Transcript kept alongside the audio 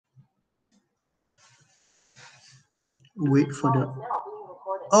Wait for the...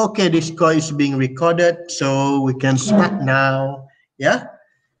 Okay, this call is being recorded, so we can start now. Yeah,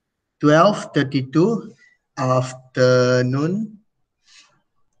 12:32 afternoon.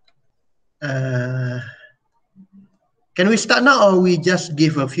 Can we start now, or we just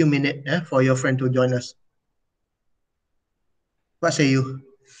give a few minutes for your friend to join us? What say you?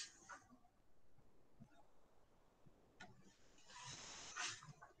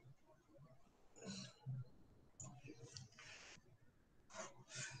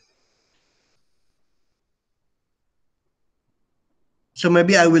 So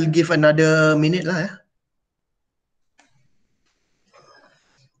maybe I will give another minute lah.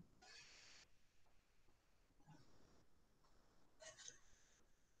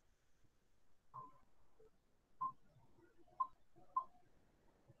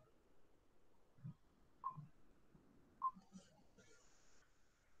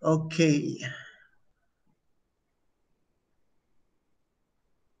 Okay.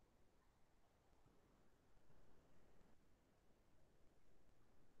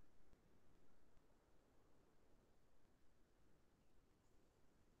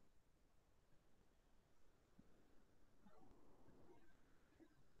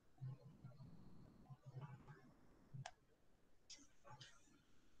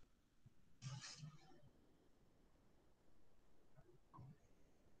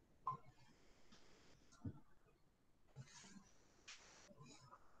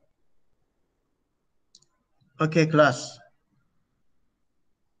 Okay, class.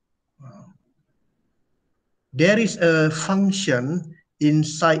 There is a function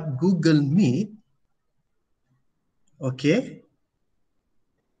inside Google Meet, okay,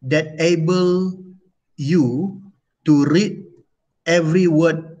 that able you to read every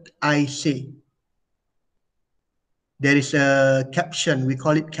word I say. There is a caption, we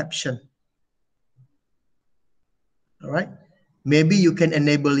call it caption. All right, maybe you can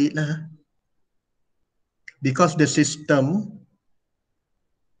enable it because the system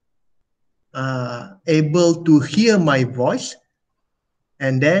able to hear my voice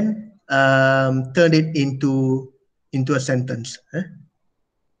and then turn it into a sentence.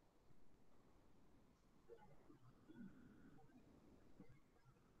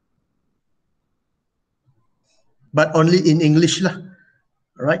 But only in English lah,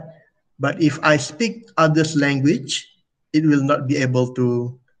 right? But if I speak others language, it will not be able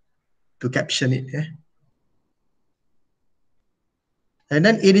to caption it. And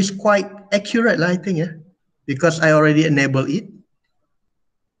then it is quite accurate, I think, because I already enable it.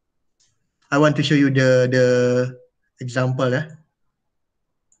 I want to show you the example.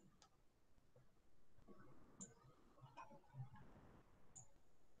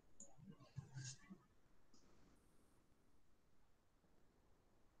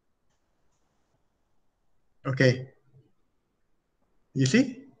 Okay. You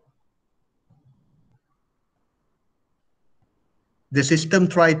see? The system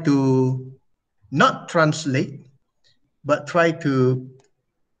tried to not translate, but try to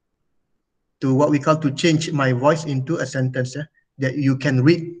what we call to change my voice into a sentence that you can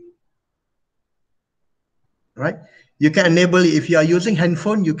read. Right? You can enable it. If you are using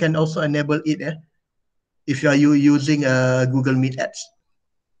handphone, you can also enable it. If you are using Google Meet ads.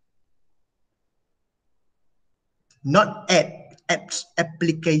 Not apps,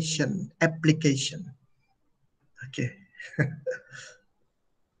 application. Okay.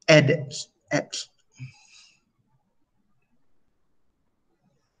 apps.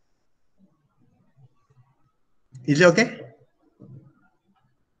 Is it okay?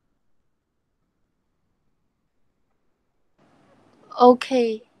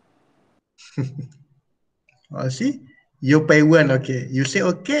 Okay. See, you pay one. Okay, you say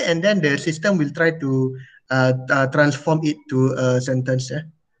okay, and then the system will try to transform it to a sentence.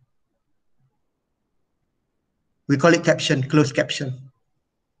 We call it caption, closed caption.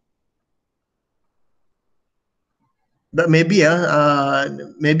 But maybe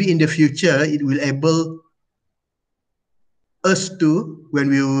maybe in the future it will able us to,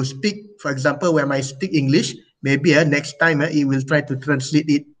 when we speak, for example, when I speak English, maybe next time it will try to translate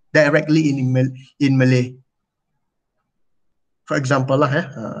it directly in Malay. For example,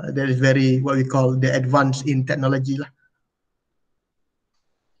 that is very what we call the advance in technology.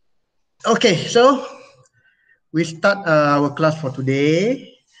 Okay, so we start our class for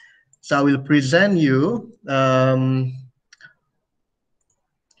today. So I will present you.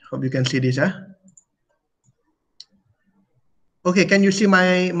 Hope you can see this. Okay, can you see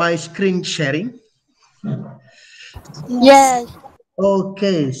my screen sharing? Yes.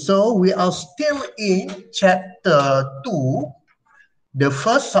 Okay, so we are still in chapter 2. The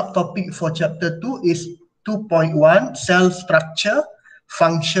first subtopic for chapter 2 is 2.1, cell structure,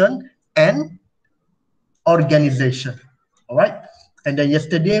 function, and organization. All right. And then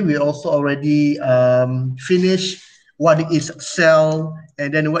yesterday we also already finished what is cell,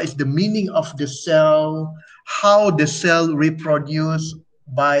 and then what is the meaning of the cell, how the cell reproduce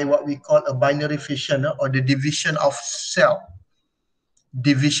by what we call a binary fission or the division of cell.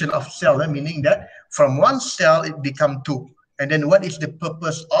 Division of cell, meaning that from one cell it become two. And then what is the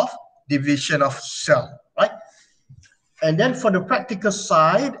purpose of division of cell, right? And then for the practical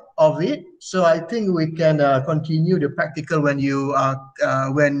side of it, so I think we can continue the practical when you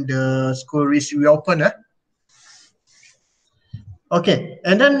when the school is reopened. Okay,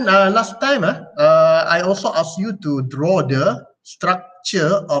 and then last time I also asked you to draw the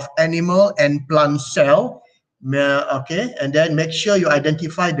structure of animal and plant cell. Okay, and then make sure you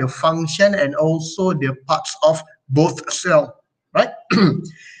identify the function and also the parts of both cell, right?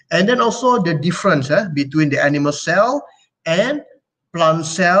 And then also the difference between the animal cell and plant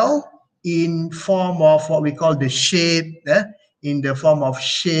cell in form of what we call the shape, in the form of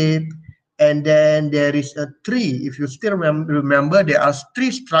shape. And then there is a tree. If you still remember, there are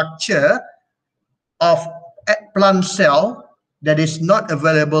three structure of plant cell that is not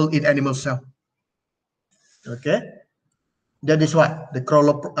available in animal cell. Okay, that is what the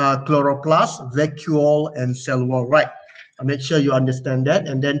chloroplast, vacuole, and cell wall. Right. Make sure you understand that,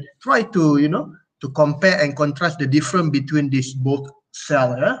 and then try to to compare and contrast the difference between these both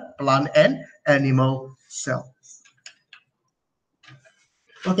cell, plant and animal cell.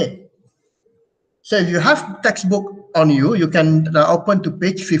 Okay. So if you have textbook on you, you can open to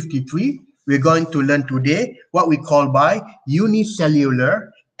page 53. We're going to learn today what we call by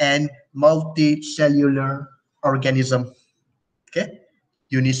unicellular and multicellular organism. Okay,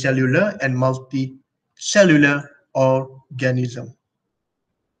 unicellular and multicellular organism.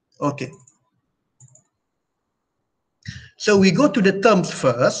 Okay. So we go to the terms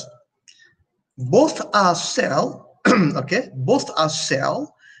first. Both are cell, okay, both are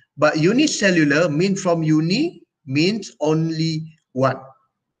cell, but unicellular from uni means only one.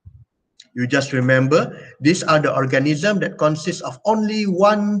 You just remember, these are the organism that consists of only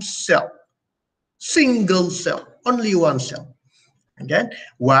one cell, single cell, only one cell. Okay,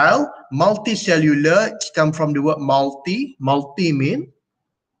 while multicellular come from the word multi mean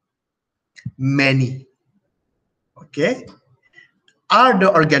many. Okay, are the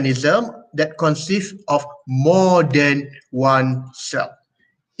organism that consist of more than one cell.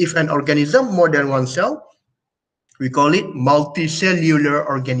 If an organism more than one cell, we call it multicellular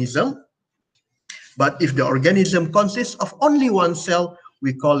organism. But if the organism consists of only one cell,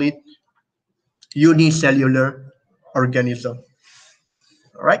 we call it unicellular organism.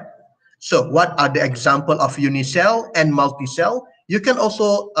 All right. So what are the example of unicell and multicell? You can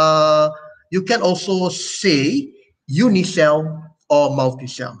also say unicell or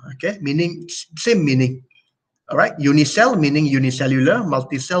multicell. Okay, meaning same meaning. All right, unicell meaning unicellular,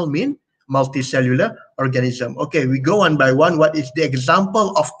 multicell mean multicellular organism. Okay, we go one by one. What is the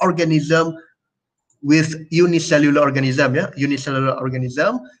example of organism with unicellular organism? Yeah, unicellular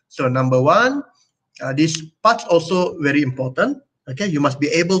organism. So number one, this part also very important. Okay, you must be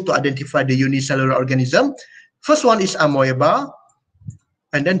able to identify the unicellular organism. First one is amoeba,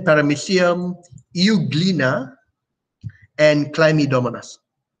 and then paramecium, euglena, and chlamydomonas.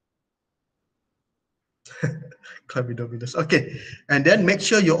 Chlamydomonas. Okay, and then make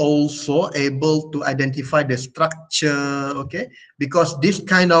sure you're also able to identify the structure. Okay, because this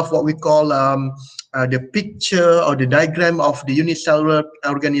kind of what we call the picture or the diagram of the unicellular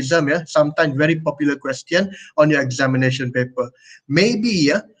organism, sometimes very popular question on your examination paper. Maybe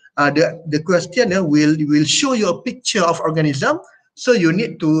the question will show you a picture of organism, so you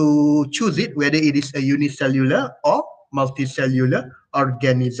need to choose it whether it is a unicellular or multicellular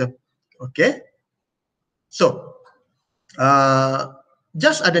organism. Okay, so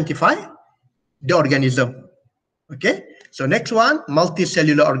just identify the organism. Okay, so next one,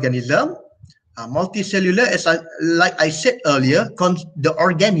 multicellular organism. Multicellular, like I said earlier, the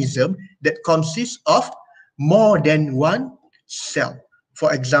organism that consists of more than one cell.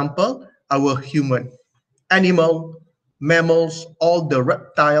 For example, our human, animal, mammals, all the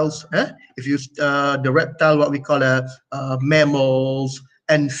reptiles. If you the reptile, what we call mammals,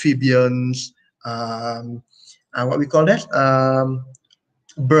 amphibians, what we call that,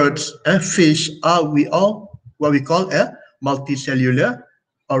 birds, fish, are we all what we call a multicellular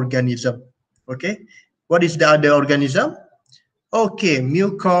organism. Okay, what is the other organism? Okay,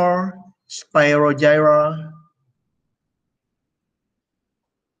 mucor, spirogyra,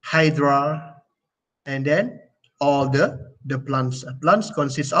 hydra, and then all the plants. Plants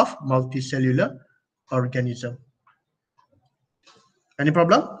consist of multicellular organism. Any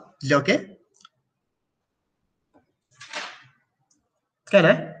problem? Is it okay? Can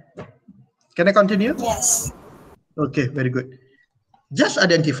I? Can I continue? Yes. Okay, very good. Just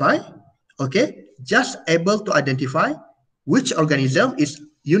identify, okay, just able to identify which organism is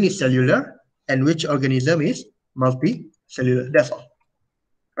unicellular and which organism is multicellular. That's all.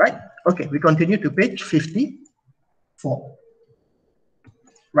 Right? Okay, we continue to page 54.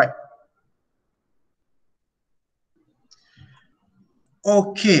 Right.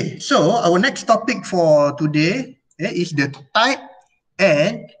 Okay, so our next topic for today is the type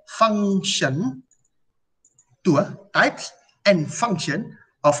and function types and function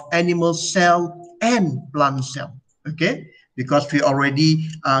of animal cell and plant cell. Okay, because we already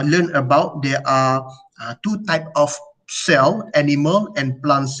learned about there are two type of cell, animal and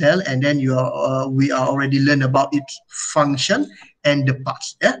plant cell, and then we are already learned about its function and the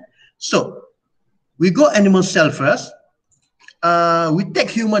parts. Yeah, so we go animal cell first. We take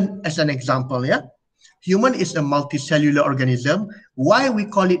human as an example. Yeah, human is a multicellular organism. Why we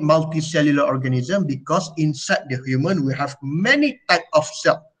call it multicellular organism? Because inside the human we have many type of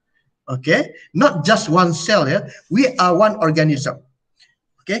cell. Okay, not just one cell. Yeah, we are one organism.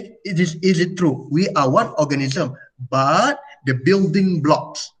 Okay, is it true? We are one organism, but the building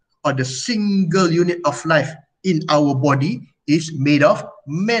blocks or the single unit of life in our body is made of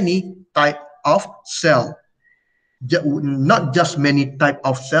many type of cell. Not just many type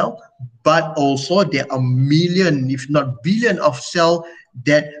of cell, but also there are million, if not billion of cell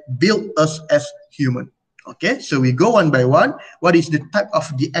that build us as human. Okay, so we go one by one. What is the type of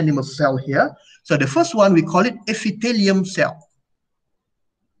the animal cell here? So the first one, we call it epithelium cell.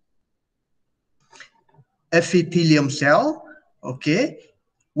 Epithelium cell. Okay,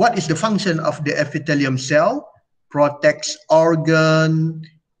 what is the function of the epithelium cell? Protects organ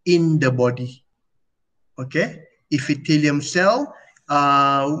in the body. Okay, epithelium cell.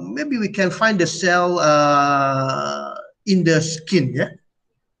 Maybe we can find the cell in the skin. Yeah,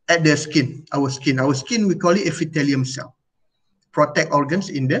 at the skin, our skin. We call it epithelium cell. Protect organs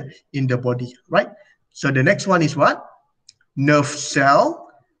in the body, right? So the next one is what? Nerve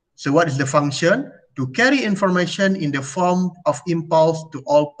cell. So what is the function? To carry information in the form of impulse to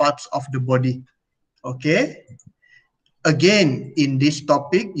all parts of the body. Okay. Again, in this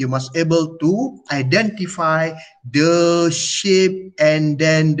topic, you must able to identify the shape and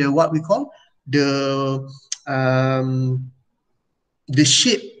then the what we call the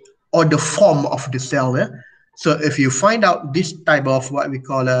shape or the form of the cell. Yeah? So if you find out this type of what we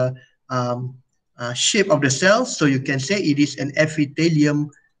call a shape of the cell, so you can say it is an epithelium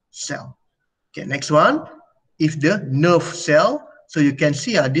cell. Okay, next one, if the nerve cell, so you can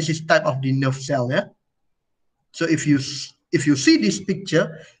see this is type of the nerve cell. Yeah. So if you see this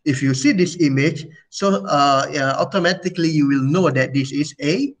picture, if you see this image, so automatically you will know that this is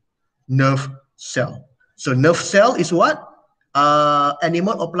a nerve cell. So nerve cell is what?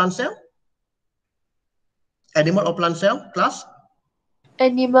 Animal or plant cell? Animal or plant cell, class?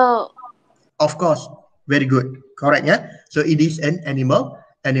 Animal. Of course, very good, correct. Yeah. So it is an animal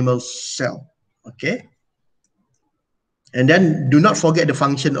cell. Okay. And then do not forget the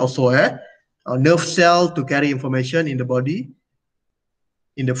function also. A nerve cell to carry information in the body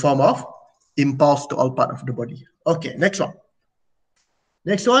in the form of impulse to all part of the body. Okay, next one.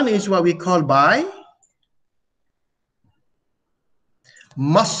 Next one is what we call by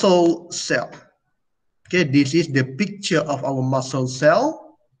muscle cell. Okay, this is the picture of our muscle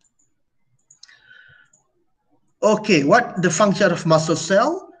cell. Okay, what the function of muscle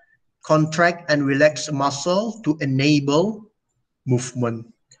cell? Contract and relax muscle to enable movement.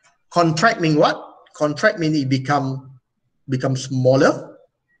 Contract mean what? Contract mean it become smaller.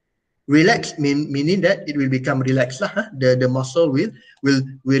 Relax meaning that it will become relaxed lah. The muscle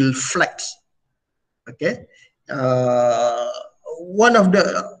will flex. Okay. One of the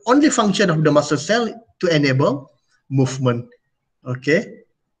only function of the muscle cell to enable movement. Okay.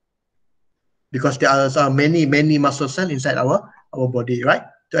 Because there are many muscle cells inside our body, right?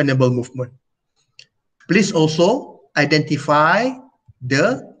 To enable movement. Please also identify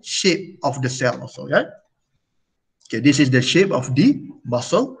the shape of the cell also, right? Okay, this is the shape of the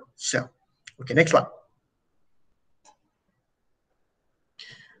muscle cell. Okay, next one.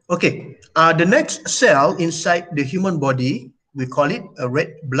 Okay, the next cell inside the human body, we call it a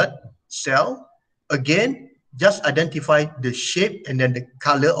red blood cell. Again, just identify the shape and then the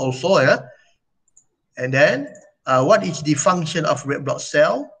color also. Yeah? And then, what is the function of red blood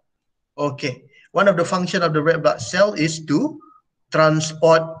cell? Okay, one of the function of the red blood cell is to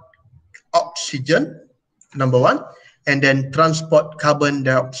transport oxygen, number one, and then transport carbon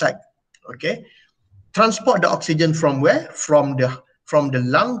dioxide. Okay, transport the oxygen from where? From the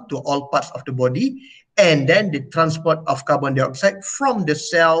lung to all parts of the body, and then the transport of carbon dioxide from the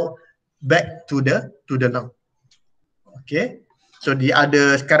cell back to the lung. Okay, so the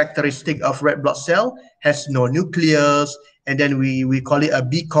other characteristic of red blood cell has no nucleus, and then we call it a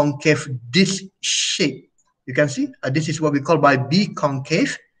biconcave disc shape. You can see this is what we call by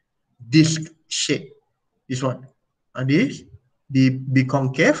biconcave disc shape. This one, this the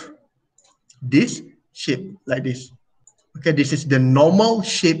biconcave disc shape like this. Okay, this is the normal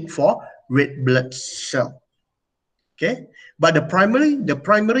shape for red blood cell. Okay, but the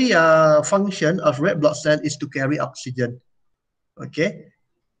primary function of red blood cell is to carry oxygen. Okay,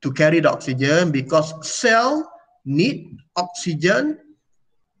 to carry the oxygen, because cell need oxygen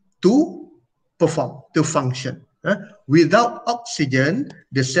to perform, to function. Without oxygen,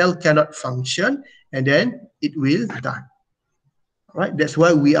 the cell cannot function, and then it will die. Right? That's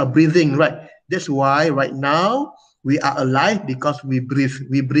why we are breathing, right? That's why right now we are alive, because we breathe.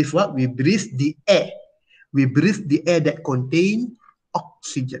 We breathe what? We breathe the air. We breathe the air that contain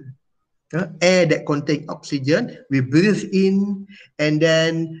oxygen. Air that contain oxygen, we breathe in, and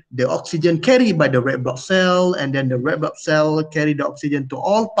then the oxygen carried by the red blood cell, and then the red blood cell carry the oxygen to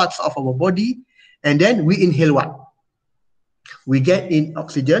all parts of our body, and then we inhale what? We get in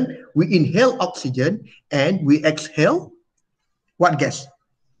oxygen, we inhale oxygen, and we exhale what gas?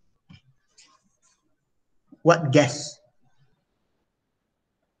 What gas?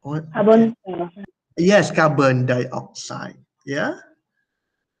 What? Carbon. Yes, carbon dioxide. Yeah.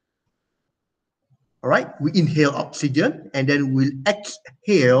 All right, we inhale oxygen, and then we'll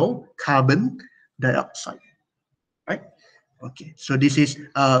exhale carbon dioxide. Right? Okay, so this is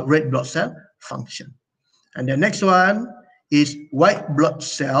red blood cell function. And the next one is white blood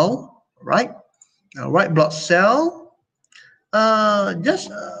cell, right? White blood cell, just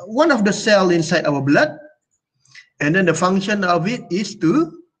one of the cell inside our blood, and then the function of it is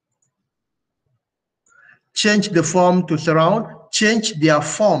to change their form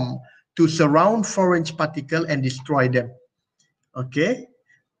to surround foreign particle and destroy them. Okay,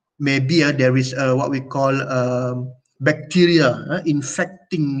 maybe there is what we call bacteria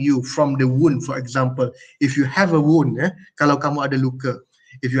infecting you from the wound. For example, if you have a wound, kalau kamu ada luka,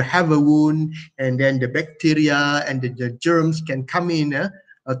 if you have a wound, and then the bacteria and the germs can come in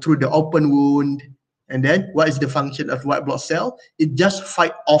through the open wound, and then what is the function of white blood cell? It just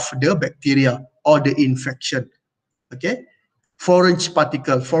fight off the bacteria or the infection. Okay, foreign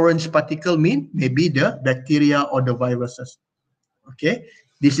particle mean maybe the bacteria or the viruses. Okay,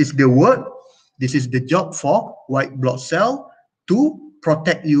 this is the word, this is the job for white blood cell, to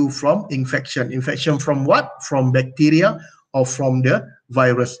protect you from infection. Infection from what? From bacteria or from the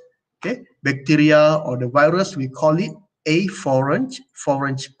virus. Okay, bacteria or the virus, we call it a foreign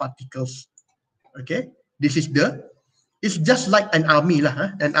particles. Okay, this is it's just like an army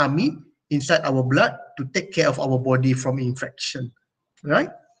lah, an army inside our blood to take care of our body from infection,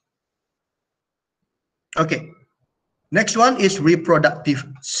 right? Okay, next one is reproductive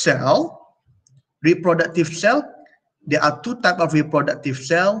cell. Reproductive cell, there are two types of reproductive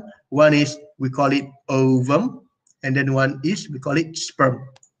cell. One is, we call it ovum, and then one is, we call it sperm.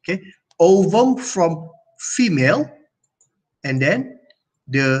 Okay, ovum from female, and then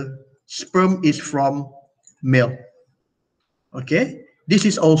the sperm is from male. Okay, this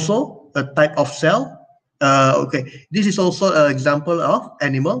is also a type of cell. Okay, this is also an example of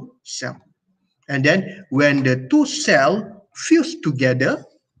animal cell. And then when the two cells fuse together,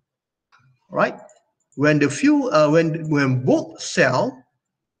 right? When both cells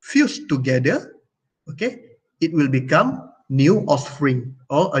fuse together, okay, it will become new offspring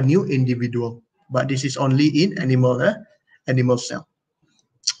or a new individual. But this is only in animal cell.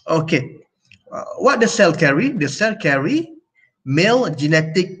 Okay, what the cell carry? The cell carry male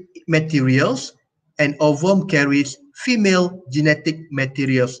genetic materials, and ovum carries female genetic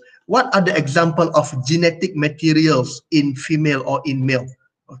materials. What are the example of genetic materials in female or in male?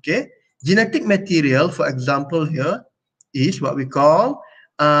 Okay, genetic material, for example, here is what we call,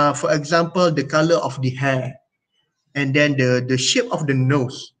 for example, the color of the hair, and then the shape of the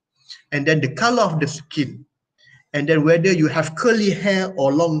nose, and then the color of the skin, and then whether you have curly hair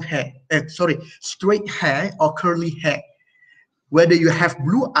or long hair, straight hair or curly hair, whether you have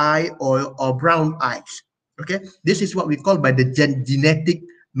blue eye or brown eyes. Okay, this is what we call by the genetic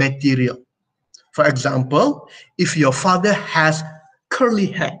material. For example, if your father has curly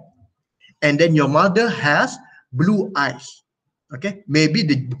hair, and then your mother has blue eyes, okay, maybe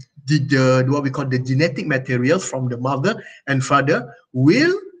the what we call the genetic materials from the mother and father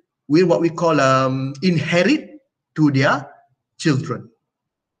will what we call inherit to their children.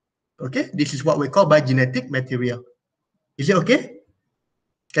 Okay, this is what we call by genetic material. Is it okay?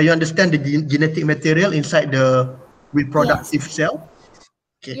 Can you understand the genetic material inside the Yes. reproductive cell?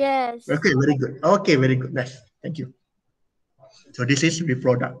 Okay. Yes. Okay, very good. Okay, very good. Nice. Thank you. So this is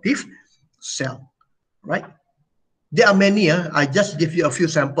reproductive cell, right? There are many. I just give you a few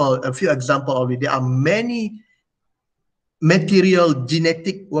example of it. There are many material,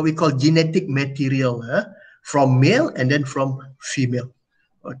 genetic, what we call genetic material, from male and then from female.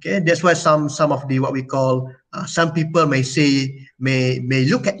 Okay, that's why some of the what we call some people may say may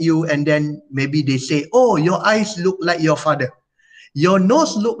look at you and then maybe they say, oh, your eyes look like your father, your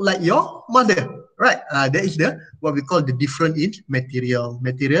nose look like your mother, right? That is the what we call the different in material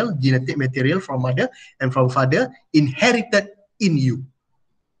genetic material from mother and from father inherited in you.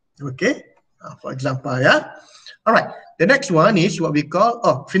 Okay, for example, yeah. All right, the next one is what we call,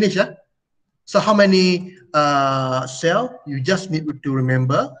 oh, finish, yeah. So how many cell? You just need to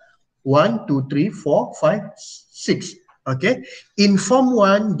remember 1, 2, 3, 4, 5, 6. Okay. In Form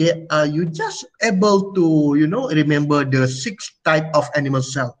 1, you just able to remember the 6 type of animal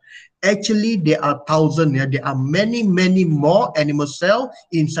cell. Actually, there are thousand. Yeah, there are many more animal cell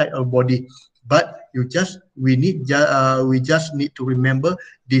inside our body. But we just need to remember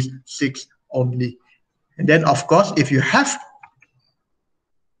these 6 only. And then of course, if you have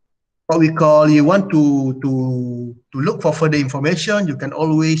what we call, you want to look for further information, you can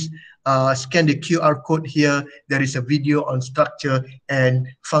always scan the QR code here. There is a video on structure and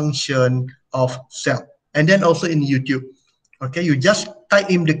function of cell, and then also in YouTube. Okay, you just type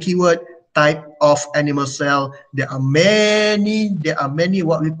in the keyword type of animal cell. There are many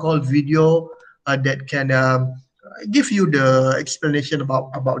what we call video that can give you the explanation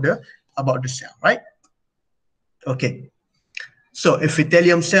about the cell, right? Okay. So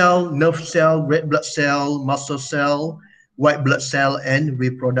epithelium cell, nerve cell, red blood cell, muscle cell, white blood cell, and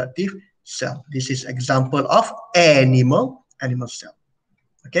reproductive cell. This is example of animal cell.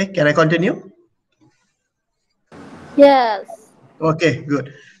 Okay, can I continue? Yes. Okay,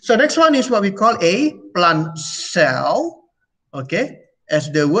 good. So next one is what we call a plant cell. Okay,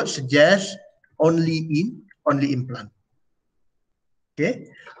 as the word suggests, only in plant. Okay,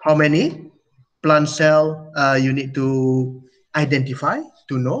 how many plant cell you need to identify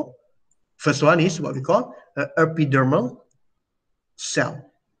to know? First one is what we call epidermal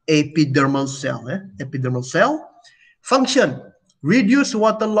cell. Epidermal cell. Epidermal cell. Function: reduce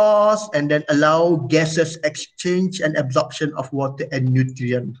water loss and then allow gases exchange and absorption of water and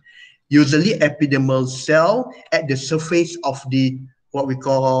nutrient. Usually epidermal cell at the surface of the what we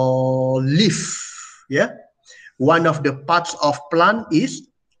call leaf. Yeah. One of the parts of plant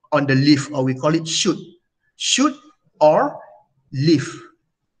is on the leaf, or we call it shoot. Shoot or leaf.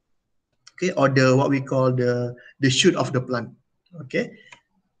 Okay, or the what we call the shoot of the plant. Okay,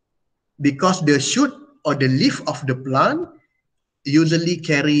 because the shoot or the leaf of the plant usually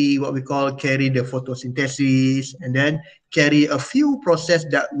carry the photosynthesis and then carry a few process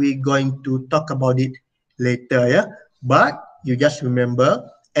that we're going to talk about it later. Yeah, but you just remember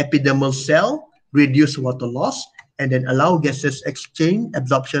epidermal cell reduce water loss and then allow gases exchange,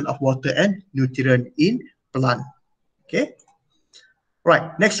 absorption of water and nutrient in plant. Okay.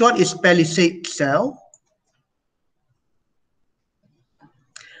 Right, next one is palisade cell.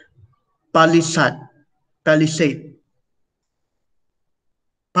 Palisade. Palisade.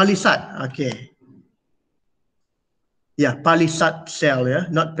 Palisade. Okay. Yeah, palisade cell, yeah,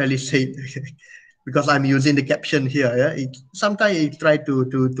 not palisade. Because I'm using the caption here, yeah. Sometimes I try to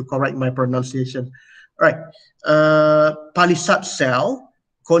correct my pronunciation. Right. Palisade cell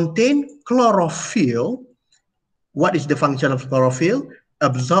contain chlorophyll. What is the function of chlorophyll?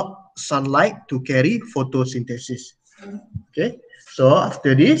 Absorb sunlight to carry photosynthesis. Okay. So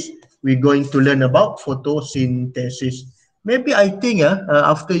after this, we're going to learn about photosynthesis. Maybe I think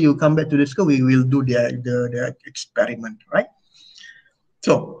after you come back to the school, we will do the experiment, right?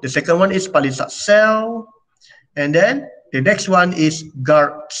 So the second one is palisade cell, and then the next one is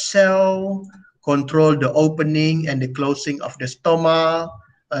guard cell, control the opening and the closing of the stomach.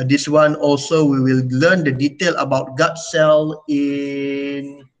 This one also we will learn the detail about guard cell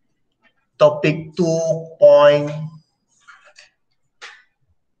in topic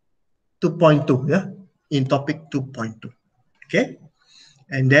 2.2, yeah, in topic 2.2. Okay,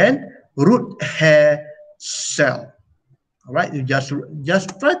 and then root hair cell. All right, you just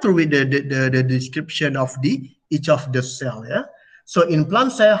try to read the description of each of the cell. Yeah, so in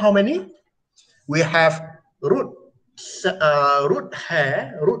plant cell, how many we have? Root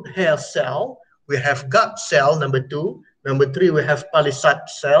hair cell. We have gut cell, number 2. Number 3, we have palisade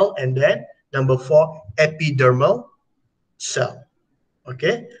cell, and then number 4, epidermal cell.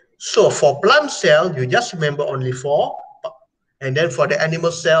 Okay, So for plant cell, you just remember only 4. And then for the animal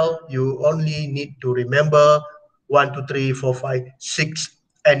cell, you only need to remember 1, 2, 3, 4, 5, 6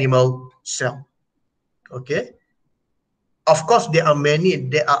 animal cell. Okay. Of course, there are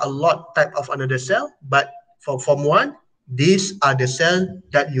a lot type of another cell, but for Form 1, these are the cells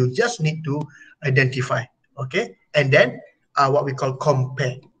that you just need to identify. Okay. And then what we call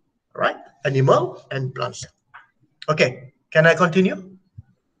compare, right? Animal and plant cell. Okay. Can I continue?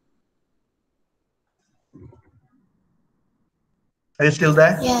 Are you still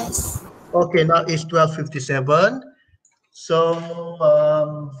there? Yes. Okay, now it's 12:57. So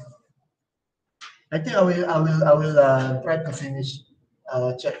I think I will try to finish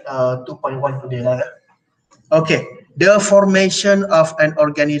check 2.1 today. Okay, the formation of an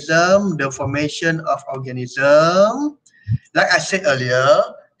organism, like I said earlier,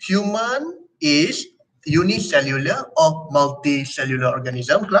 human is unicellular or multicellular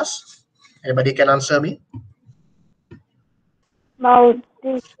organism, class. Anybody can answer me?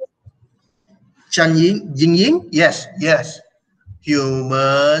 Multi. Chan Ying, Jing Ying? Yes, yes.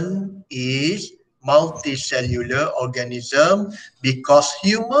 Human is multicellular organism because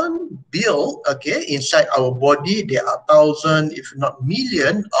human build, okay, inside our body there are thousand if not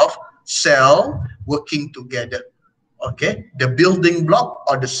million of cell working together. Okay, the building block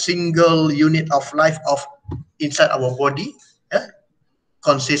or the single unit of life of inside our body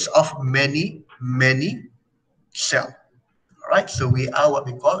consists of many cell. All right, so we are what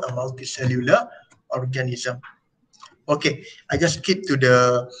we call a multicellular organism. Okay, I just keep to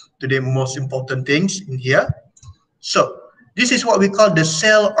the most important things in here. So this is what we call the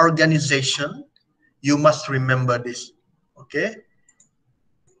cell organization. You must remember this. Okay.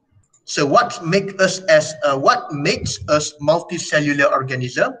 So what makes us multicellular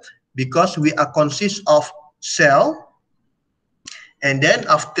organism? Because we are consist of cell, and then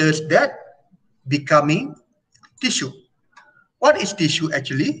after that becoming tissue. What is tissue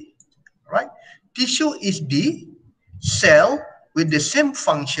actually? Right? Tissue is the cell with the same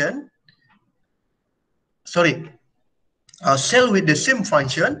function. Sorry, a cell with the same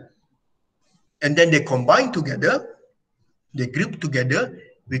function, and then they combine together, they group together,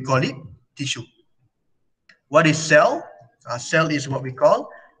 we call it tissue. What is cell? A cell is what we call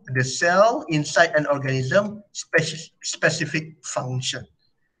the cell inside an organism specific function.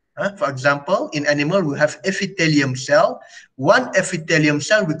 For example, in animal, we have epithelium cell. One epithelium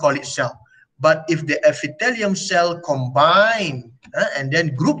cell, we call it cell. But if the epithelium cell combine and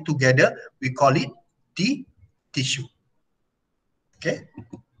then group together, we call it tissue. Okay,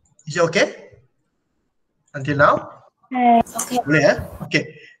 is it okay until now? Okay. Boleh ya?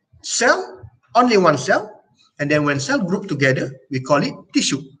 Okay, cell, only one cell, and then when cell group together, we call it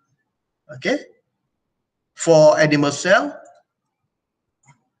tissue. Okay, for animal cell,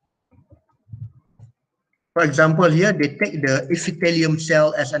 for example here, they take the epithelium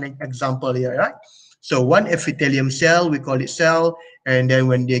cell as an example here, right? So one epithelium cell, we call it cell, and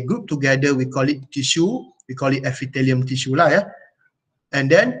then when they group together, we call it tissue. We call it epithelium tissue lah, ya. And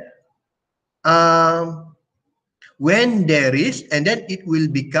then when there is, and then it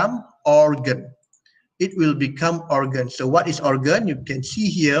will become organ. It will become organ. So what is organ? You can see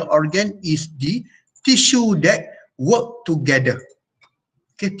here, organ is the tissue that work together.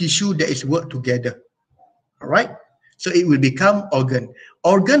 Okay, tissue that is work together. All right. So it will become organ.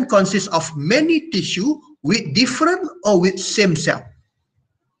 Organ consists of many tissue with different or with same cell.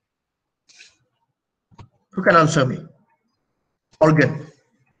 Who can answer me? Organ.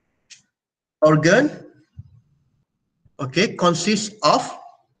 Organ, okay, consists of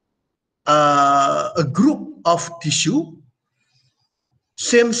a group of tissue,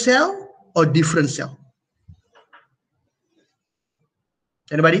 same cell or different cell.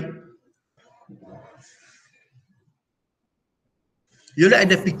 Anybody? You look at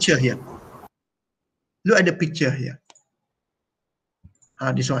the picture here. Look at the picture here.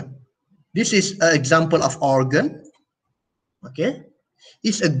 This one. This is an example of organ. Okay.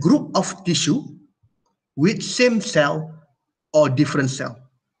 It's a group of tissue with same cell or different cell.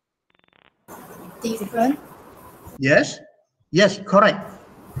 Different. Yes. Yes, correct.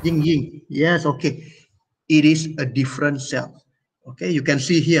 Ying Ying. Yes, okay. It is a different cell. Okay, you can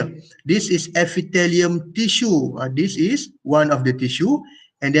see here. This is epithelium tissue. This is one of the tissue,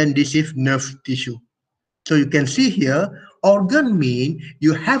 and then this is nerve tissue. So you can see here, organ mean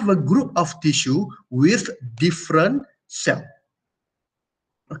you have a group of tissue with different cell.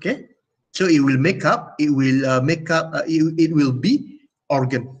 Okay, so it will make up. It will it will be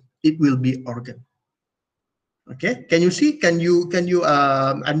organ. It will be organ. Okay, can you see? Can you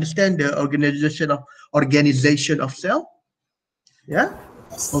understand the organization of cell? Yeah.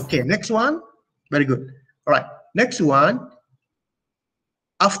 Okay, next one. Very good. All right, next one.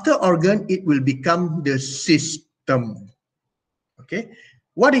 After organ, it will become the system. Okay,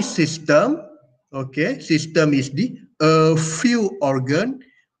 what is system? Okay, system is the a few organ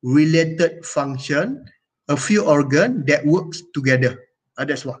related function, a few organ that works together.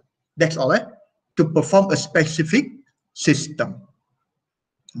 That's what. That's all. To perform a specific system.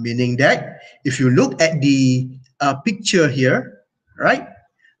 Meaning that if you look at the picture here, right?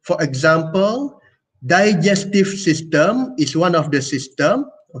 For example, digestive system is one of the system,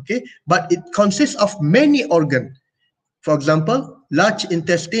 okay? But it consists of many organs. For example, large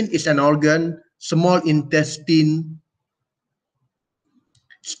intestine is an organ, small intestine,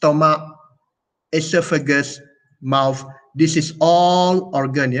 stomach, esophagus, mouth. This is all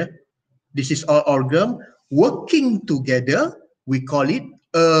organ, yeah? This is all organ working together. We call it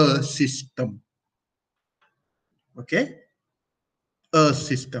a system. Okay? A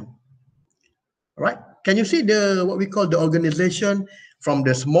system. All right? Can you see the what we call the organization from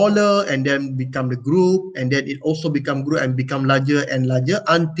the smaller and then become the group, and then it also become group and become larger and larger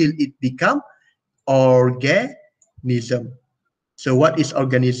until it become organism. So what is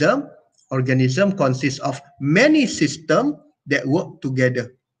organism? Organism consists of many systems that work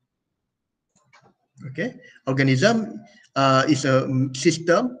together. Okay, organism is a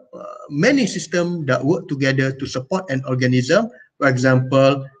system, many systems that work together to support an organism. For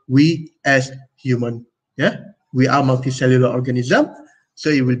example, we as human, yeah, we are multicellular organism, so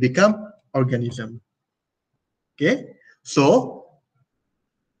it will become organism. Okay, so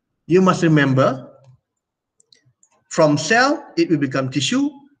you must remember, from cell it will become tissue,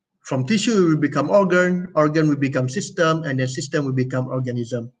 from tissue it will become organ, organ will become system, and then system will become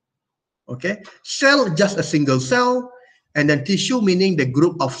organism. Okay, cell just a single cell, and then tissue meaning the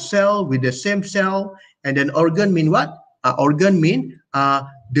group of cell with the same cell, and then organ mean what? Organ mean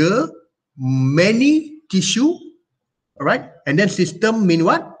the many tissue, all right? And then system mean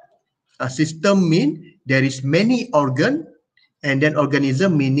what? A system mean there is many organ, and then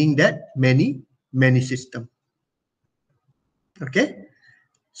organism meaning that many system. Okay,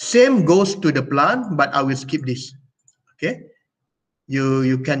 same goes to the plant, but I will skip this. Okay,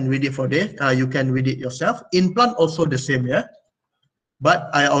 you can read it for this. You can read it yourself. In plant also the same, yeah. But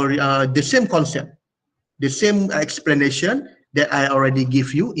I already the same concept, the same explanation that I already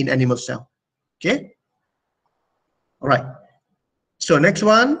give you in animal cell. Okay. All right. So next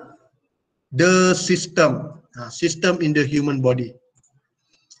one, the system. System in the human body.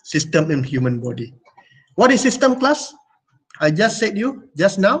 System in human body. What is system, class? I just said you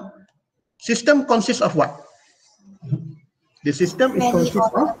just now. System consists of what? The system is consists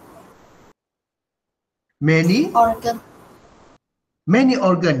of many organ. Many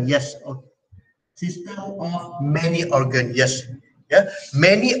organ, yes. System of many organ, yes. Yeah,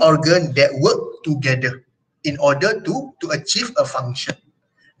 many organ that work together in order to achieve a function.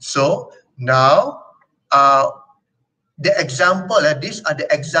 So now, the example, these are the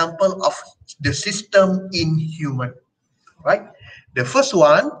example of the system in human, right? The first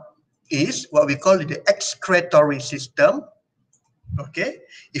one is what we call the excretory system. Okay,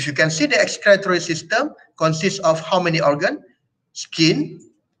 if you can see, the excretory system consists of how many organs? Skin,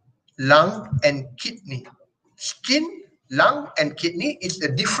 lung, and kidney. Skin, lung, and kidney is a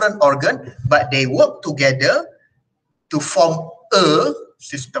different organ, but they work together to form a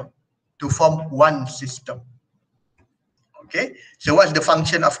system, to form one system. Okay, so what's the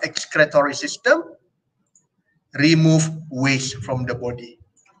function of excretory system? Remove waste from the body.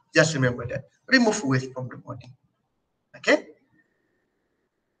 Just remember that. Remove waste from the body. Okay.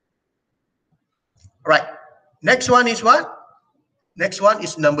 Right. Next one is what? Next one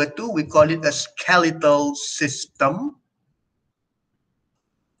is number 2. We call it a skeletal system.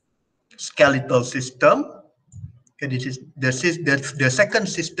 Skeletal system. Okay, this is the second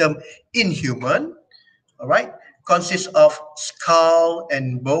system in human. All right. Consists of skull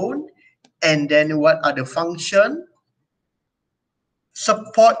and bone. And then what are the function?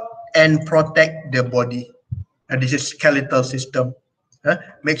 Support and protect the body. And this is skeletal system.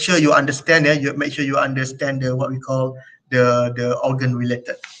 Make sure you understand. Make sure you understand what we call the organ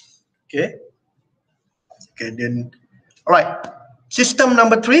related. Okay. Okay. Then, all right. System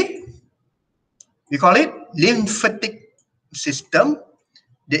number 3. We call it lymphatic system.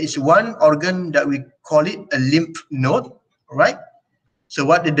 There is one organ that we call it a lymph node. All right. So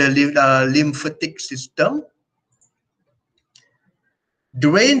what is the lymphatic system?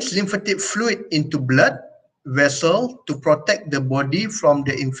 Drains lymphatic fluid into blood vessel to protect the body from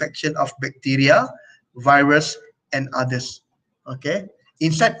the infection of bacteria, virus, and others. Okay,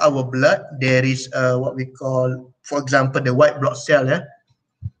 inside our blood there is what we call, for example, the white blood cell.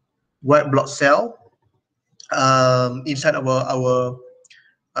 white blood cell inside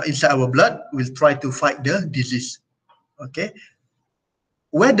inside our blood will try to fight the disease. Okay,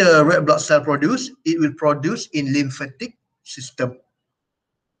 where the red blood cell produce, it will produce in lymphatic system.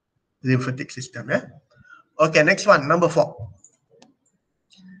 Lymphatic system. Yeah. Okay, next one, number 4.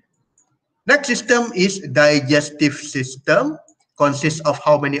 Next system is digestive system. Consists of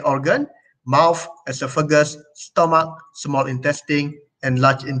how many organs? Mouth, esophagus, stomach, small intestine, and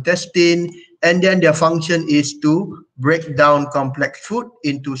large intestine. And then their function is to break down complex food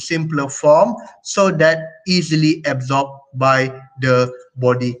into simpler form so that easily absorbed by the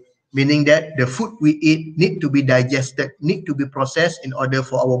body. Meaning that the food we eat need to be digested, need to be processed in order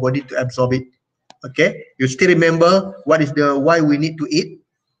for our body to absorb it. Okay, you still remember what is the why we need to eat?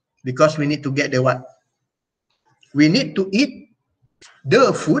 Because we need to get the what? We need to eat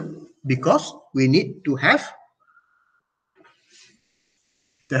the food because we need to have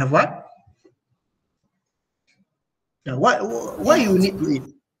what? Now, why you need to eat?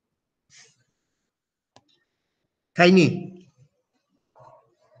 Tiny.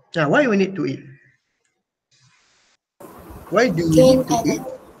 Now, why we need to eat? Why do we need to eat?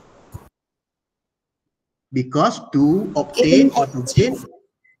 Because to obtain or to gain.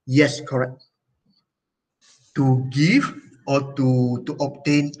 Yes, correct. To give or to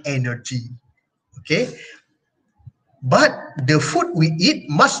obtain energy. Okay. But the food we eat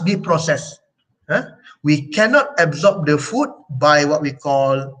must be processed. Huh? We cannot absorb the food by what we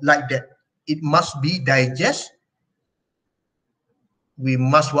call like that. It must be digested. We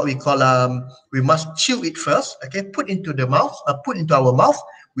must what we call we must chew it first. Okay, put into the mouth, put into our mouth.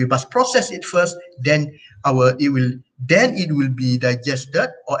 We must process it first. Then it will be digested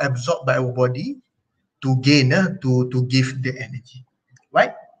or absorbed by our body to gain to give the energy,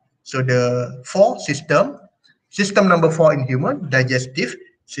 right? So the 4 system number 4 in human, digestive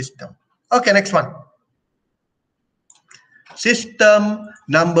system. Okay, next one. System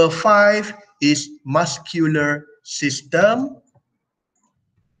number 5 is muscular system.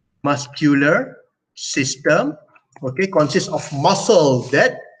 Muscular system, okay, consists of muscle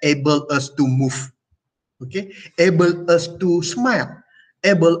that able us to move, okay, able us to smile,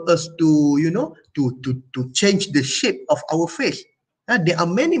 able us to to change the shape of our face. There are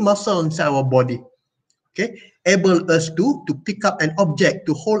many muscles inside our body, okay, able us to pick up an object,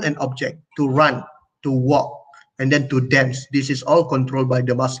 to hold an object, to run, to walk, and then to dance. This is all controlled by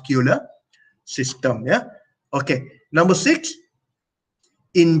the muscular system. Yeah. Okay, number 6,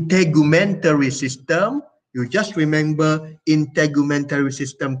 integumentary system. You just remember, integumentary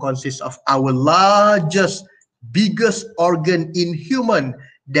system consists of our biggest organ in human,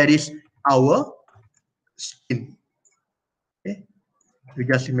 that is our skin. Okay? You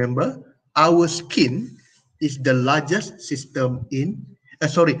just remember, our skin is the largest system in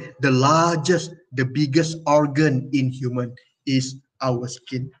the biggest organ in human is our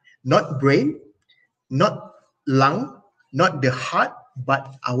skin. Not brain, not lung, not the heart,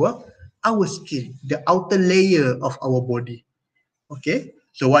 but our skin, the outer layer of our body. Okay,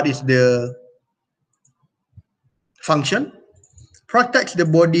 so what is the function? Protects the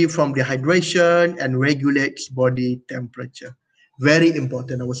body from dehydration and regulates body temperature. Very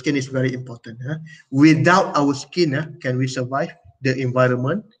important. Our skin is very important. Without our skin, can we survive the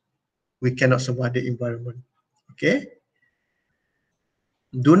environment? We cannot survive the environment. Okay.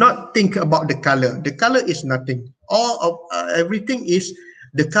 Do not think about the color. The color is nothing. All of everything is,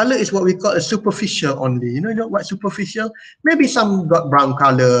 the color is what we call a superficial only. You know what superficial? Maybe some got brown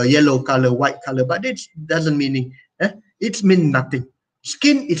color, yellow color, white color, but it doesn't mean it means nothing.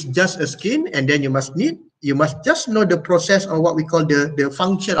 Skin is just a skin, and then you must just know the process of what we call the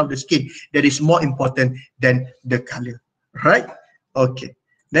function of the skin. That is more important than the color, right? Okay.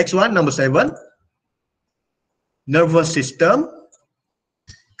 Next one, number 7. Nervous system.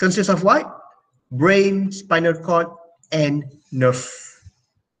 Consists of what? Brain, spinal cord, and nerve.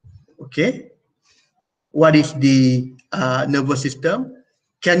 Okay. What is the nervous system?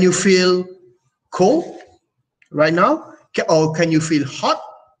 Can you feel cold right now? Or can you feel hot?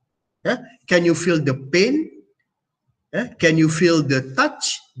 Yeah? Can you feel the pain? Yeah? Can you feel the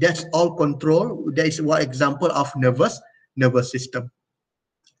touch? That's all control. That is one example of nervous system.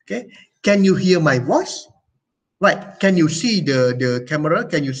 Okay. Can you hear my voice? Right. Can you see the camera?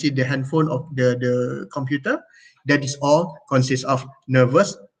 Can you see the handphone of the computer? That is all consists of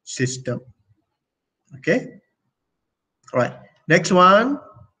nervous system. Okay. All right. Next one.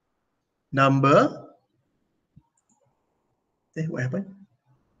 What happened?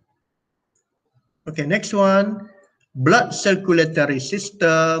 Okay. Next one. Blood circulatory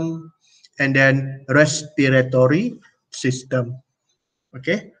system, and then respiratory system.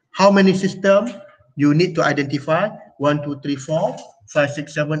 Okay. How many system you need to identify? 1, 2, 3, 4, 5,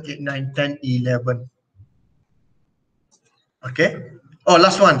 6, 7, 8, 9, 10, 11. Okay. Oh,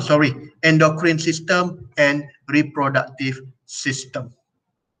 last one, sorry. Endocrine system and reproductive system.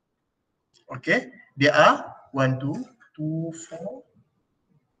 Okay. There are 1, 2, 2, 4,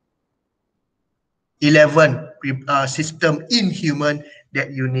 11 system in human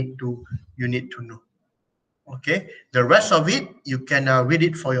that you need to know. Okay. The rest of it you can read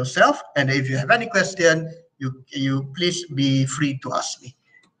it for yourself, and if you have any question, you please be free to ask me.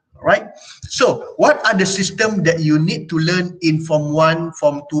 All right. So what are the system that you need to learn in Form 1,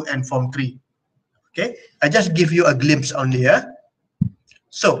 Form 2, and Form 3? Okay. I just give you a glimpse only.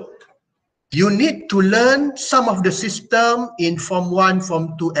 So you need to learn some of the system in Form 1,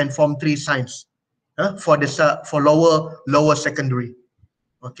 Form 2, and Form 3 science for lower secondary.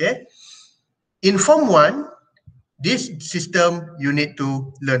 Okay. In Form 1, this system you need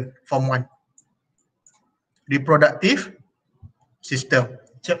to learn. Form 1. Reproductive system.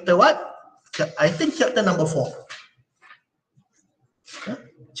 Chapter what? I think chapter number 4.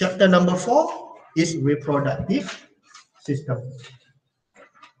 Chapter number 4 is reproductive system.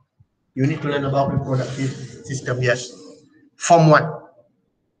 You need to learn about reproductive system, yes. Form 1.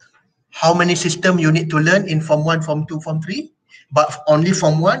 How many system you need to learn in Form 1, Form 2, Form 3? But only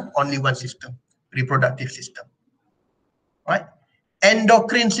Form 1, only one system, reproductive system. Right?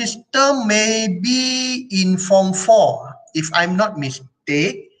 Endocrine system may be in Form 4, if I'm not mistaken,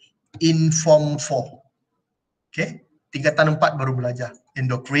 in Form 4. Okay? Tingkatan 4 baru belajar.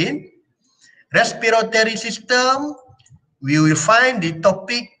 Endocrine. Respiratory system, we will find the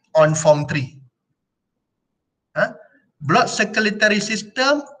topic on Form 3. Blood circulatory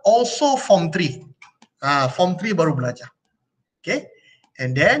system, also Form 3. Form 3 baru belajar. Okay?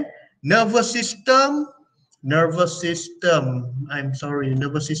 And then nervous system, I'm sorry,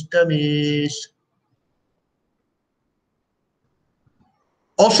 nervous system is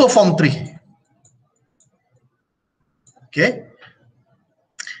also Form 3. Okay?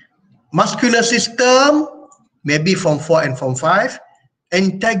 Muscular system, maybe Form 4 and Form 5.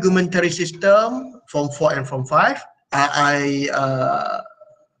 Integumentary system, Form 4 and Form 5.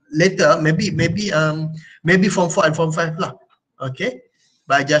 Later, maybe Form 4 and Form 5 lah. Okay?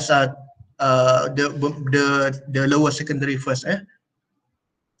 But just the lower secondary first.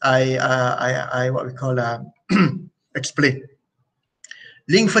 I what we call explain.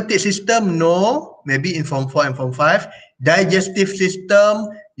 Lymphatic system, no, maybe in Form 4 and Form 5. Digestive system,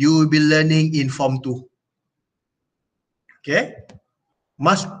 you will be learning in Form 2. Okay.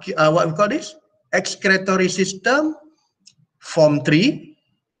 What we call this? Excretory system, Form 3.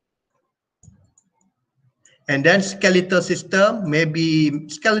 And then skeletal system, maybe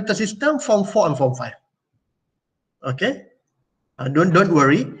skeletal system, Form 4 and Form 5. Okay. Don't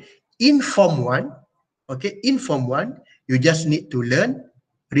worry. In Form 1, okay, in Form 1, you just need to learn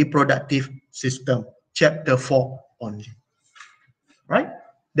reproductive system, chapter 4 only. Right?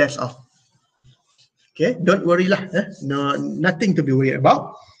 That's all. Okay, don't worry lah. No, nothing to be worried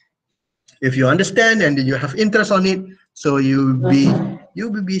about. If you understand and you have interest on it, so you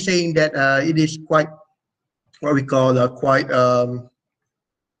will be saying that it is quite what we call quite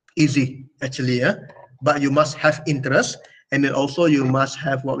easy actually. But you must have interest, and then also you must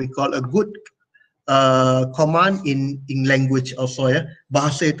have what we call a good command in language also.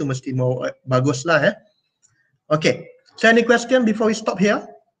 Bahasa itu mesti mau bagus lah. Okay. So any question before we stop here?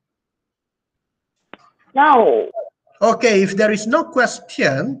 No. Okay, if there is no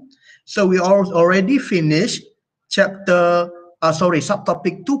question, so we already finished subtopic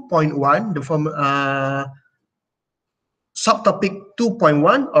 2.1, subtopic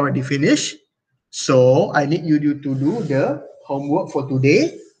 2.1 already finished. So I need you to do the homework for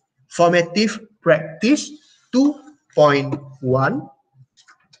today. Formative practice 2.1.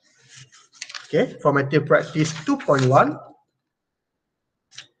 Okay, formative practice 2.1.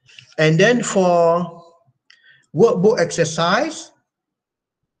 And then for workbook exercise,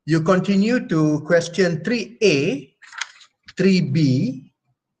 you continue to question 3A, 3B,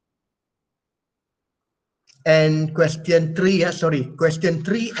 and question 3, question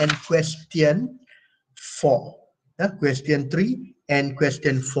 3 and question 4. Question 3 and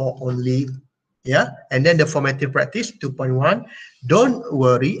question 4 only. And then the formative practice 2.1. Don't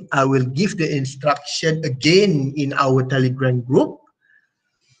worry, I will give the instruction again in our Telegram group.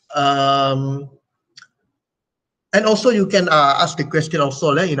 And also you can ask the question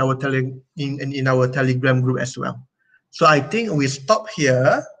also in our Telegram group as well. So I think we stop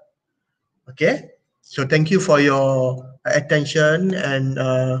here. Okay. So thank you for your attention and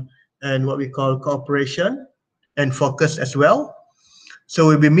what we call cooperation and focus as well. So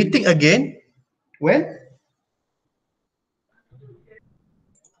we'll be meeting again when?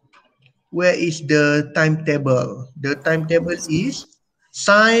 Where is the timetable? The timetable is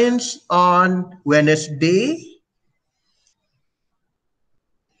science on Wednesday.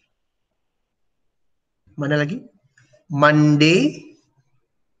 Mana lagi? Monday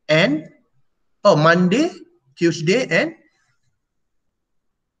and Monday, Tuesday and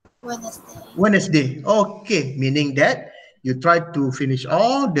Wednesday. Okay, meaning that you try to finish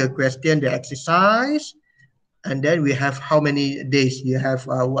all the question, the exercise, and then we have how many days? You have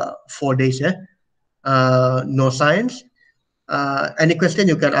 4 days, yeah? No science. Any question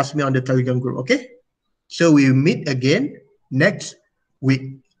you can ask me on the Telegram group, okay? So we meet again next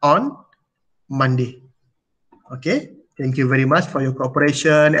week on Monday. Okay, thank you very much for your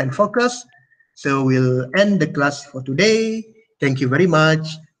cooperation and focus. So we'll end the class for today. Thank you very much.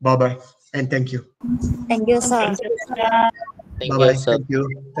 Bye bye and thank you. Thank you, sir. Bye Thank you, bye. sir. Thank you.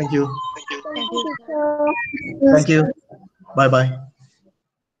 Thank you. Thank you, Thank you. Bye bye.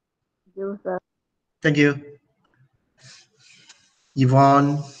 sir. Thank you.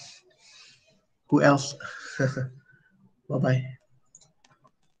 Yvonne. Who else? Bye bye.